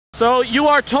So you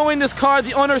are towing this car.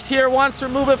 The owner's here, wants to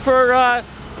remove it for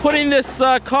putting this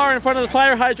car in front of the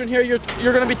fire hydrant here. You're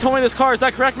going to be towing this car. Is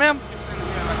that correct, ma'am?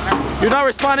 You're not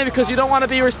responding because you don't want to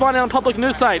be responding on a public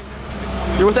news site.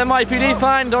 You're with NYPD,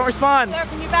 fine, don't respond. Sir,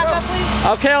 can you back up, please?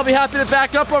 Okay, I'll be happy to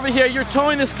back up over here. You're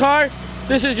towing this car.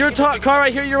 This is your car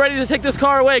right here. You're ready to take this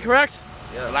car away, correct?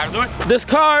 Yes. This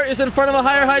car is in front of a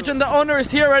fire hydrant. The owner is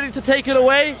here ready to take it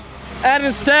away. And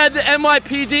instead, the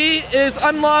NYPD is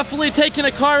unlawfully taking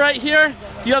a car right here.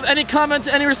 Do you have any comment,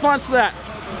 any response to that?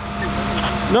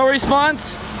 No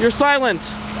response? You're silent.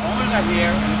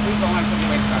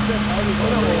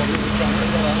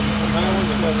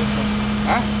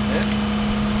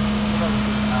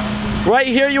 Right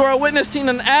here, you are witnessing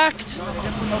an act.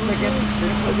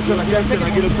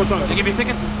 They give me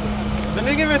tickets? They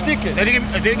didn't give me a ticket. They didn't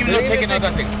give me no ticket, no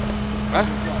nothing. Huh?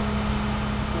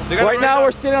 Right now,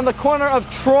 we're sitting on the corner of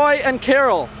Troy and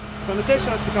Carroll. Sanitation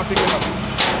has to come pick it up.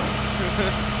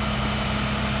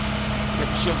 Get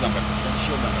the shield number. Get the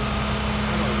shield number.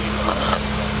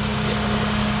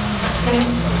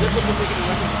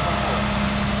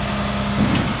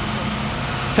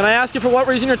 Can I ask you for what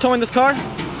reason you're towing this car?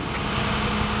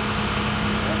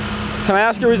 Can I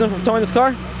ask you a reason for towing this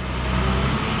car?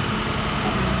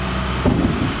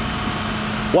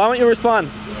 Why won't you respond?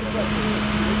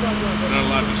 You're not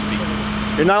allowed to speak.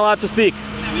 You're not allowed to speak.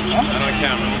 Not on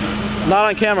camera. Not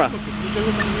on camera.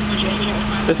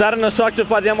 Is that an instructive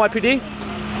by the NYPD?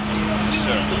 Yes,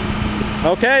 sir.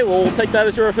 Okay, well, we'll take that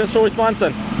as your official response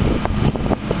then.